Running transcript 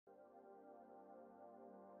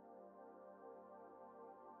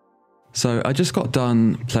So I just got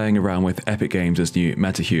done playing around with Epic Games' new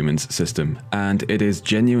MetaHumans system, and it is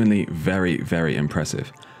genuinely very, very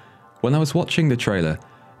impressive. When I was watching the trailer,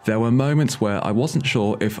 there were moments where I wasn't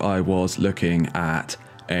sure if I was looking at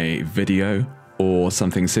a video or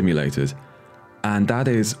something simulated, and that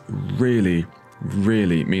is really,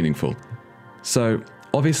 really meaningful. So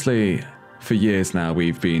obviously, for years now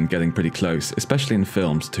we've been getting pretty close, especially in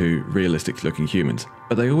films, to realistic looking humans,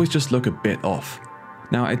 but they always just look a bit off.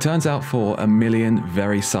 Now, it turns out for a million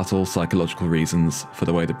very subtle psychological reasons for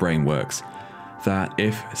the way the brain works, that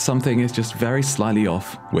if something is just very slightly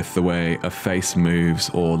off with the way a face moves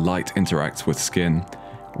or light interacts with skin,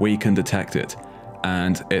 we can detect it,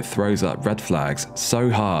 and it throws up red flags so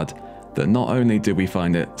hard that not only do we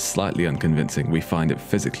find it slightly unconvincing, we find it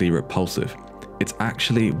physically repulsive. It's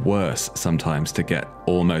actually worse sometimes to get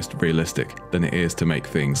almost realistic than it is to make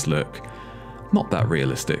things look not that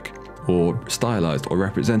realistic, or stylized or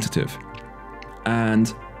representative.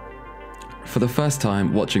 And for the first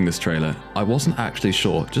time watching this trailer, I wasn't actually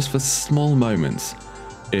sure, just for small moments,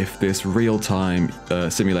 if this real-time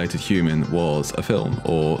simulated human was a film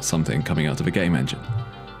or something coming out of a game engine.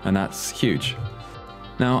 And that's huge.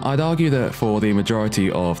 Now, I'd argue that for the majority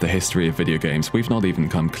of the history of video games, we've not even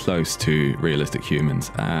come close to realistic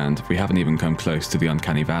humans, and we haven't even come close to the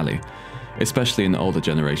uncanny valley. Especially in older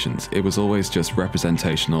generations, it was always just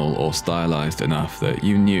representational or stylized enough that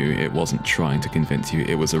you knew it wasn't trying to convince you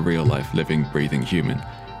it was a real-life, living, breathing human.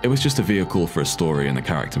 It was just a vehicle for a story and a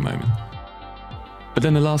character moment. But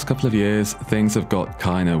in the last couple of years, things have got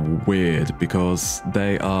kind of weird because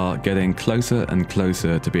they are getting closer and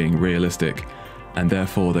closer to being realistic, and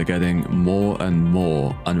therefore they're getting more and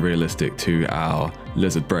more unrealistic to our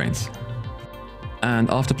lizard brains. And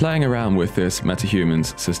after playing around with this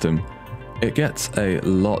MetaHumans system, it gets a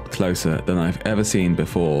lot closer than I've ever seen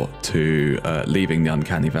before to leaving the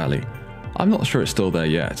uncanny valley. I'm not sure it's still there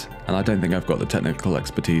yet, and I don't think I've got the technical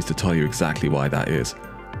expertise to tell you exactly why that is,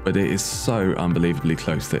 but it is so unbelievably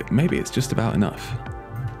close that maybe it's just about enough.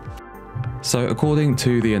 So according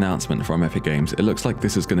to the announcement from Epic Games, it looks like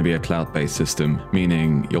this is going to be a cloud-based system,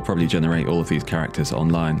 meaning you'll probably generate all of these characters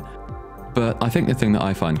online. But I think the thing that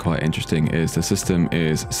I find quite interesting is the system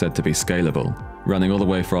is said to be scalable. Running all the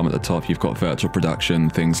way from at the top, you've got virtual production,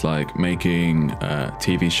 things like making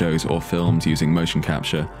TV shows or films using motion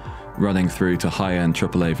capture, running through to high-end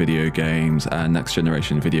AAA video games and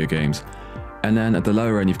next-generation video games. And then at the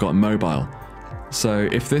lower end, you've got mobile. So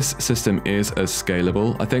if this system is as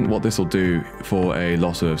scalable, I think what this will do for a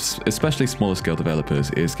lot of, especially smaller scale developers,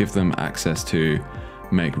 is give them access to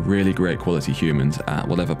make really great quality humans at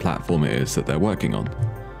whatever platform it is that they're working on.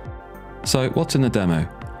 So what's in the demo?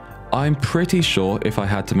 I'm pretty sure, if I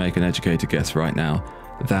had to make an educated guess right now,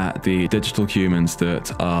 that the digital humans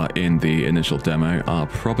that are in the initial demo are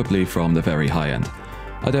probably from the very high end.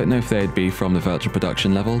 I don't know if they'd be from the virtual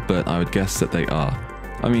production level, but I would guess that they are.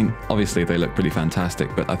 I mean, obviously they look pretty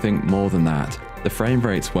fantastic, but I think more than that, the frame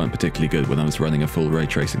rates weren't particularly good when I was running a full ray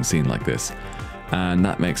tracing scene like this. And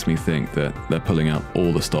that makes me think that they're pulling up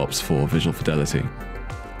all the stops for visual fidelity.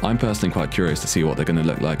 I'm personally quite curious to see what they're going to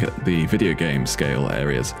look like at the video game scale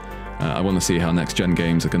areas. I want to see how next-gen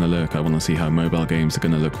games are going to look, I want to see how mobile games are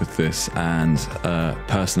going to look with this, and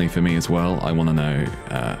personally for me as well, I want to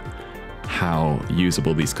know how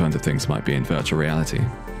usable these kinds of things might be in virtual reality.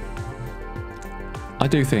 I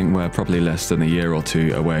do think we're probably less than a year or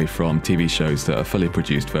two away from TV shows that are fully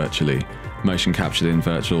produced virtually, motion captured in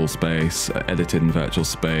virtual space, edited in virtual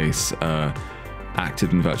space,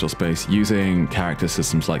 acted in virtual space, using character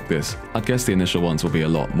systems like this. I'd guess the initial ones will be a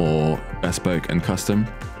lot more bespoke and custom,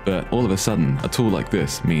 but all of a sudden, a tool like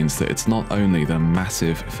this means that it's not only the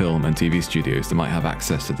massive film and TV studios that might have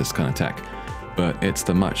access to this kind of tech, but it's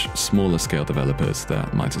the much smaller scale developers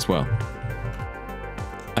that might as well.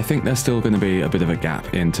 I think there's still going to be a bit of a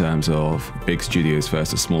gap in terms of big studios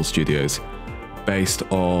versus small studios, based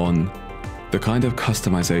on the kind of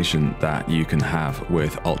customization that you can have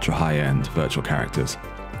with ultra high-end virtual characters.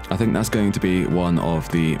 I think that's going to be one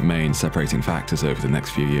of the main separating factors over the next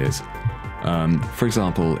few years. For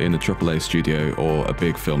example, in a AAA studio or a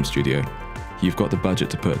big film studio, you've got the budget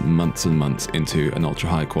to put months and months into an ultra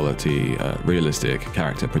high quality, realistic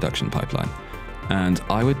character production pipeline. And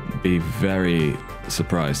I would be very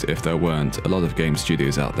surprised if there weren't a lot of game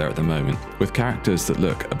studios out there at the moment with characters that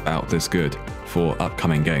look about this good for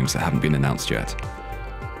upcoming games that haven't been announced yet.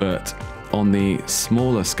 But on the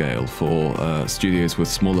smaller scale, for studios with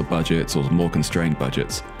smaller budgets or more constrained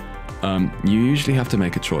budgets, you usually have to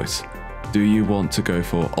make a choice. Do you want to go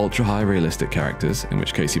for ultra high realistic characters, in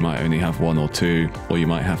which case you might only have one or two, or you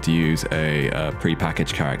might have to use a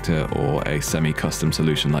pre-packaged character or a semi-custom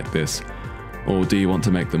solution like this? Or do you want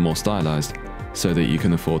to make them more stylized so that you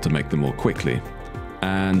can afford to make them more quickly?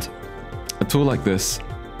 And a tool like this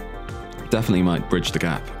definitely might bridge the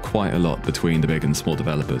gap quite a lot between the big and small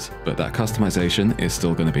developers, but that customization is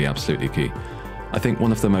still going to be absolutely key. I think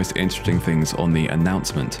one of the most interesting things on the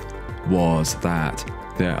announcement was that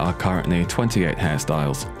there are currently 28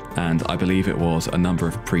 hairstyles, and I believe it was a number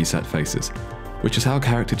of preset faces, which is how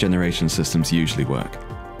character generation systems usually work.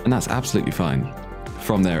 And that's absolutely fine.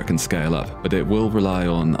 From there it can scale up, but it will rely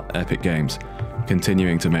on Epic Games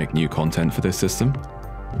continuing to make new content for this system.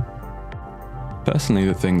 Personally,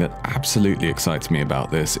 the thing that absolutely excites me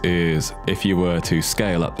about this is if you were to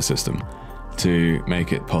scale up the system to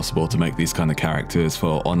make it possible to make these kind of characters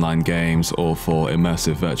for online games or for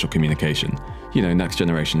immersive virtual communication, you know, next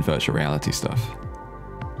generation virtual reality stuff.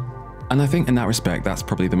 And I think in that respect, that's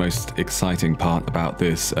probably the most exciting part about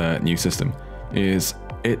this new system, is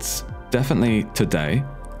it's definitely today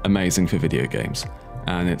amazing for video games,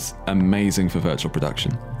 and it's amazing for virtual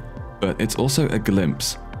production, but it's also a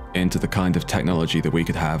glimpse into the kind of technology that we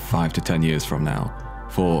could have 5 to 10 years from now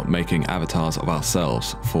for making avatars of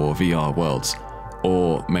ourselves for VR worlds,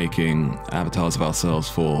 or making avatars of ourselves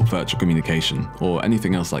for virtual communication, or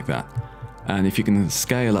anything else like that. And if you can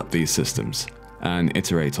scale up these systems and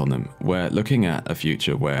iterate on them, we're looking at a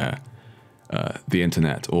future where the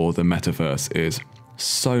internet or the metaverse is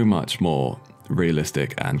so much more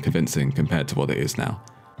realistic and convincing compared to what it is now.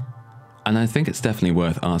 And I think it's definitely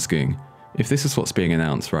worth asking, if this is what's being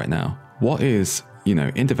announced right now, what is, you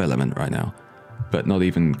know, in development right now, but not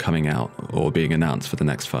even coming out or being announced for the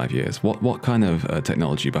next 5 years? What kind of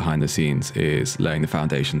technology behind the scenes is laying the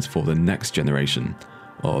foundations for the next generation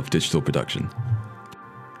of digital production?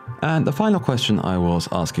 And the final question I was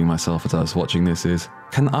asking myself as I was watching this is,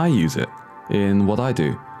 can I use it in what I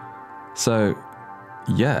do? So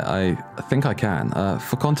yeah, I think I can.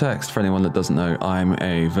 For context, for anyone that doesn't know, I'm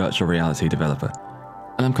a virtual reality developer.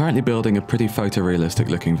 And I'm currently building a pretty photorealistic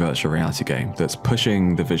looking virtual reality game that's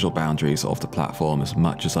pushing the visual boundaries of the platform as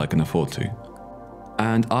much as I can afford to.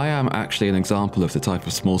 And I am actually an example of the type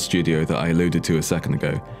of small studio that I alluded to a second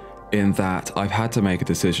ago, in that I've had to make a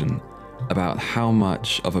decision about how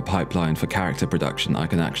much of a pipeline for character production I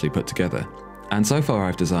can actually put together. And so far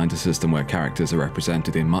I've designed a system where characters are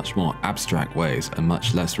represented in much more abstract ways and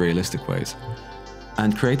much less realistic ways.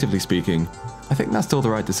 And creatively speaking, I think that's still the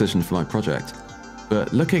right decision for my project.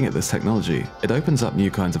 But looking at this technology, it opens up new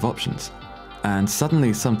kinds of options. And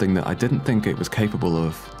suddenly something that I didn't think it was capable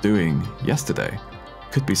of doing yesterday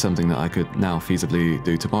could be something that I could now feasibly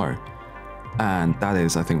do tomorrow. And that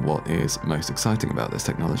is, I think, what is most exciting about this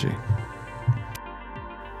technology.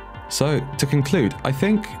 So, to conclude, I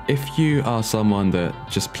think if you are someone that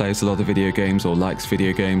just plays a lot of video games or likes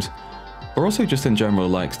video games, or also just in general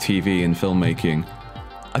likes TV and filmmaking,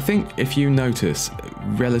 I think if you notice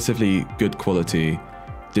relatively good quality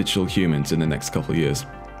digital humans in the next couple of years,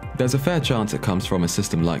 there's a fair chance it comes from a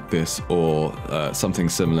system like this or something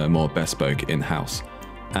similar, more bespoke in-house.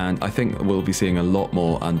 And I think we'll be seeing a lot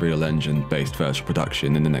more Unreal Engine-based virtual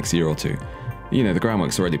production in the next year or two. You know, the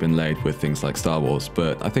groundwork's already been laid with things like Star Wars,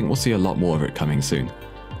 but I think we'll see a lot more of it coming soon.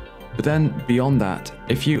 But then, beyond that,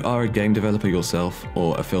 if you are a game developer yourself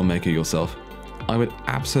or a filmmaker yourself, I would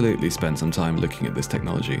absolutely spend some time looking at this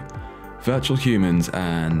technology. Virtual humans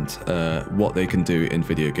and what they can do in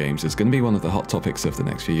video games is going to be one of the hot topics of the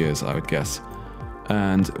next few years, I would guess.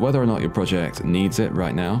 And whether or not your project needs it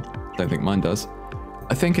right now, don't think mine does,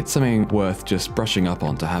 I think it's something worth just brushing up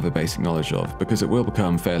on to have a basic knowledge of, because it will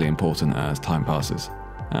become fairly important as time passes.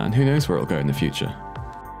 And who knows where it'll go in the future.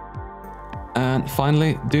 And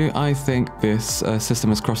finally, do I think this system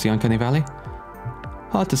has crossed the uncanny valley?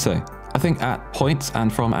 Hard to say. I think at points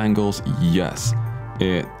and from angles, yes.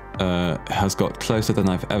 It has got closer than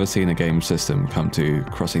I've ever seen a game system come to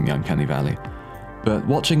crossing the uncanny valley. But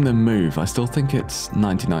watching them move, I still think it's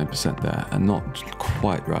 99% there and not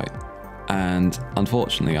quite right. And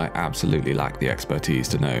unfortunately, I absolutely lack the expertise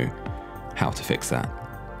to know how to fix that.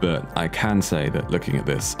 But I can say that looking at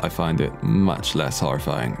this, I find it much less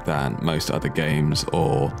horrifying than most other games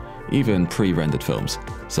or even pre-rendered films.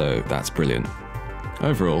 So that's brilliant.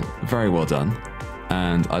 Overall, very well done.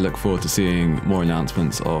 And I look forward to seeing more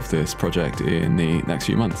announcements of this project in the next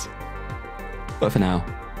few months. But for now,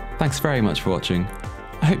 thanks very much for watching.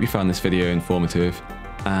 I hope you found this video informative,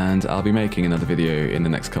 and I'll be making another video in the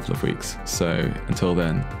next couple of weeks. So until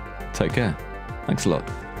then, take care. Thanks a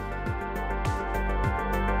lot.